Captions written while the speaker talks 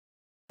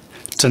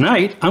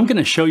Tonight, I'm going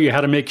to show you how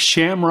to make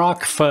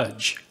Shamrock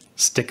fudge.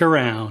 Stick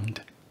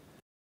around.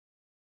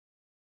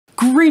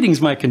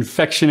 Greetings, my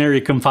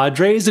confectionery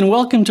compadres, and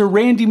welcome to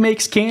Randy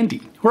Makes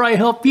Candy, where I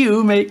help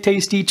you make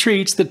tasty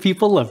treats that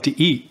people love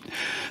to eat.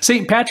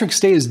 St. Patrick's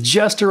Day is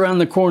just around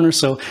the corner,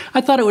 so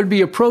I thought it would be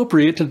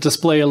appropriate to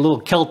display a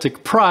little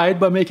Celtic pride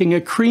by making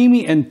a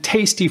creamy and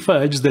tasty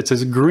fudge that's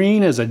as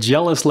green as a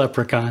jealous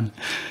leprechaun.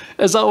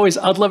 As always,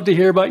 I'd love to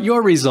hear about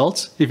your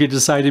results if you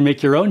decide to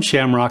make your own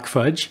Shamrock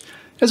fudge,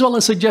 as well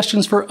as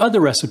suggestions for other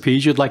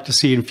recipes you'd like to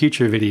see in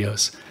future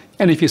videos.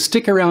 And if you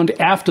stick around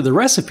after the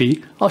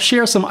recipe, I'll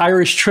share some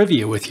Irish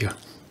trivia with you.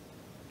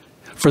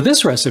 For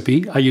this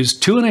recipe, I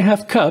used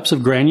 2½ cups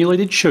of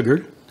granulated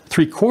sugar,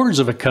 3/4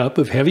 of a cup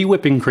of heavy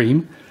whipping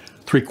cream,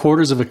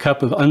 3/4 of a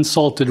cup of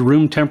unsalted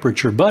room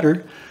temperature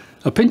butter,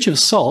 a pinch of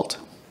salt,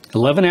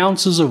 11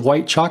 ounces of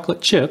white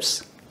chocolate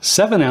chips,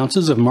 7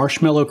 ounces of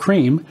marshmallow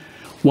cream,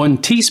 1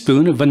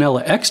 teaspoon of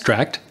vanilla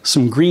extract,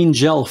 some green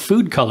gel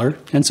food color,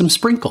 and some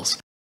sprinkles.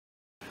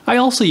 I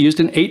also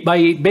used an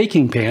 8x8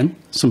 baking pan,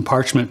 some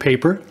parchment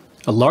paper,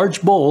 a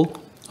large bowl,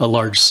 a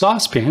large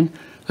saucepan,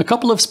 a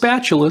couple of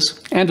spatulas,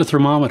 and a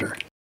thermometer.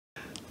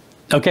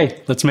 Okay,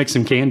 let's make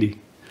some candy.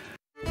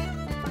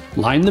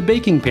 Line the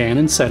baking pan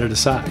and set it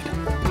aside.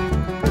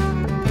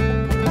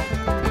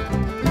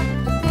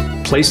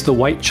 Place the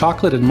white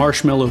chocolate and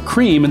marshmallow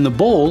cream in the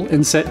bowl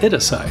and set it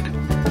aside.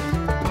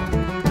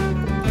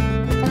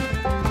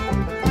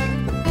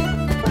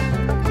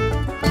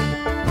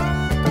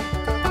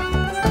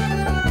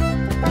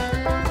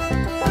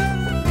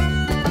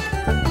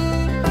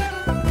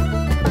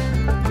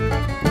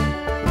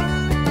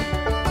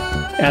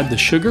 Add the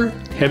sugar,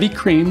 heavy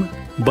cream,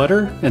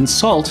 butter, and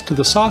salt to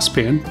the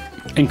saucepan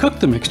and cook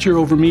the mixture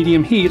over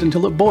medium heat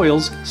until it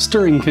boils,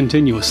 stirring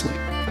continuously.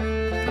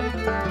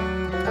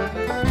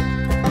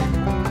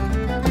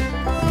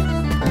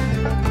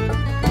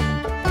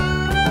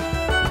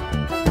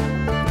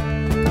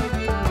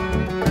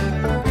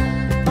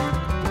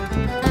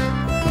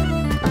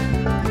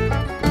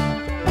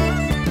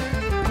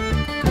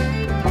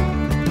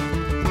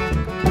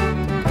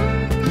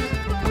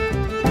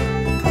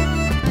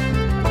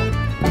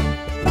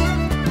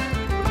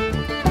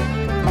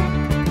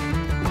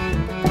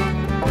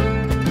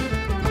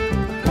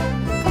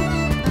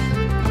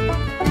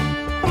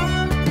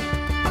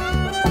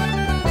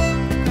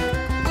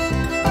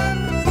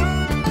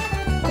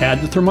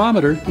 Add the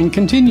thermometer and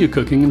continue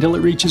cooking until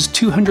it reaches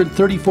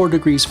 234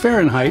 degrees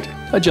Fahrenheit,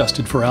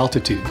 adjusted for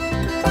altitude.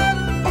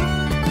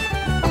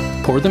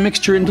 Pour the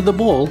mixture into the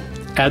bowl,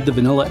 add the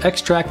vanilla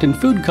extract and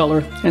food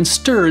color, and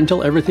stir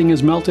until everything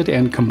is melted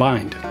and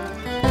combined.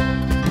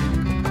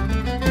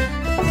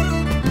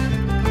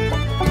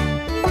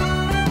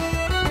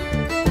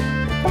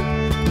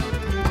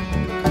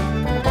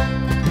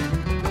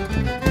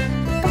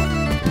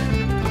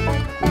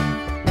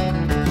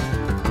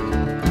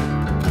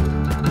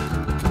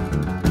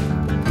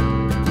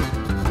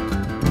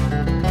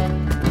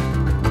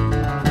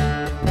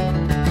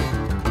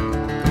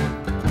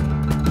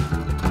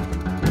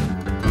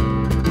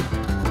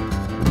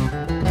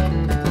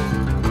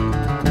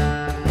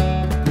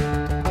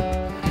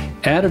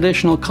 Add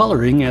additional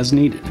coloring as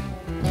needed.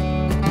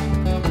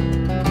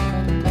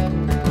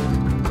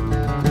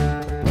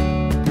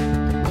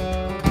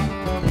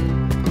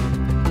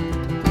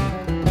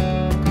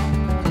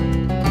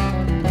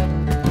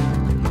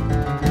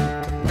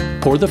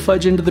 Pour the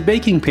fudge into the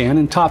baking pan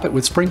and top it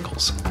with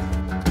sprinkles.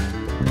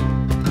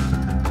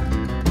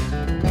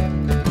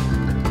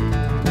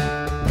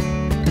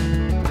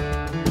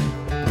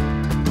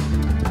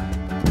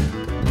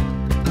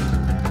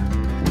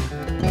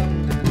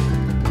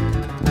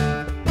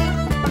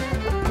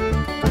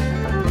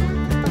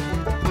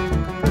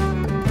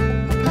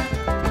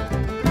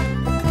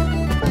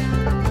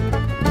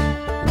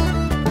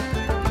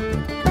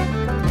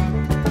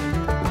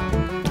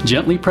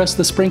 Gently press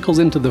the sprinkles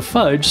into the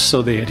fudge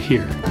so they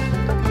adhere.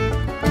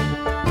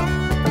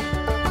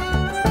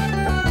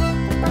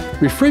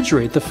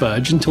 Refrigerate the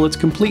fudge until it's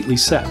completely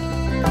set.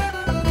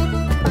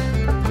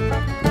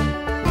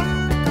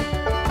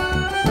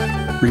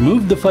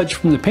 Remove the fudge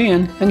from the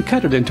pan and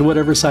cut it into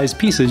whatever size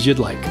pieces you'd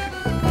like.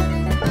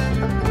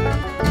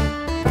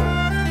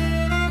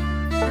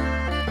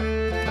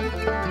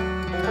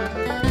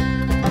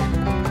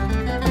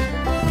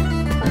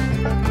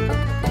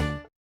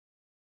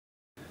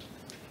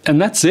 And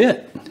that's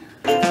it.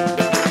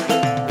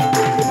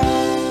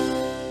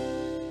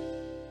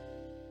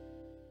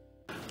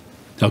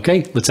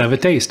 Okay, let's have a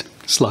taste.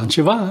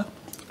 Sláinte mhath.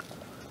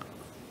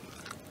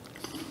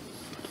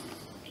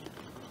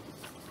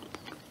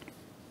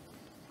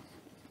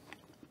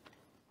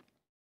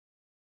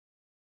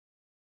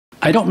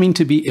 I don't mean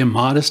to be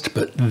immodest,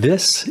 but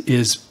this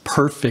is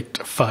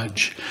perfect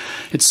fudge.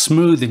 It's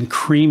smooth and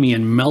creamy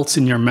and melts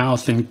in your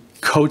mouth and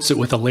coats it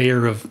with a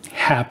layer of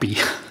happy.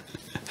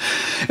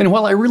 And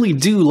while I really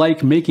do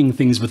like making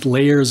things with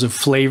layers of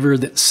flavor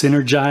that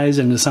synergize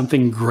into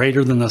something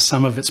greater than the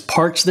sum of its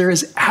parts, there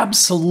is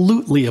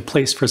absolutely a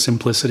place for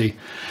simplicity.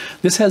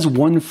 This has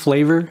one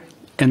flavor,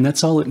 and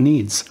that's all it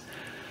needs.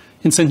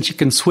 And since you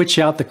can switch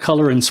out the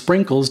color and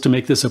sprinkles to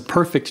make this a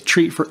perfect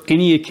treat for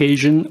any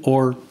occasion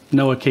or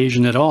no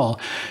occasion at all,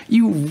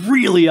 you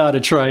really ought to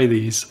try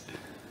these.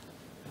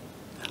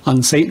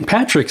 On St.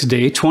 Patrick's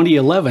Day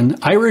 2011,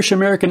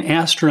 Irish-American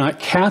astronaut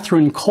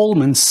Catherine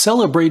Coleman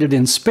celebrated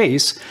in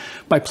space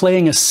by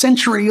playing a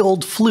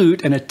century-old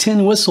flute and a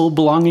tin whistle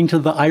belonging to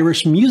the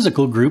Irish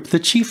musical group The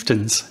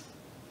Chieftains.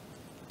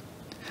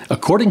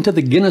 According to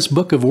the Guinness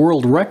Book of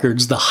World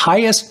Records, the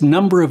highest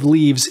number of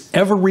leaves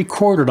ever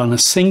recorded on a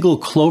single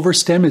clover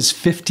stem is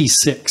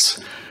 56.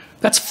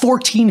 That's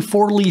 14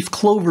 four-leaf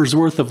clovers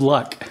worth of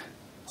luck.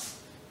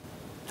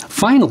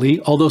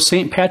 Finally, although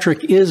St.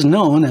 Patrick is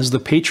known as the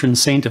patron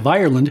saint of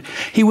Ireland,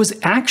 he was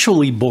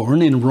actually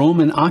born in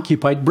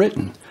Roman-occupied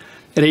Britain.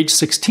 At age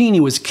 16, he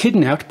was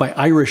kidnapped by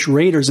Irish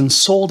raiders and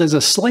sold as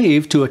a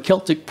slave to a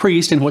Celtic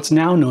priest in what's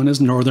now known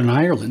as Northern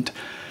Ireland.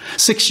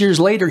 6 years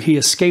later, he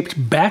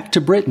escaped back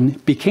to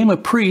Britain, became a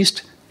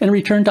priest, and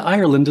returned to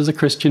Ireland as a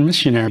Christian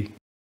missionary.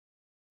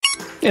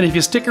 And if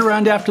you stick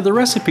around after the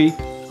recipe,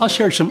 I'll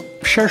share some, and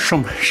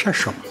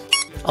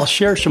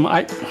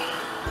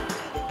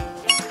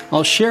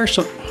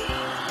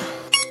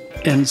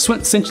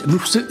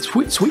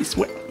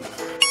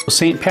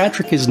St.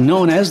 Patrick is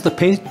known as the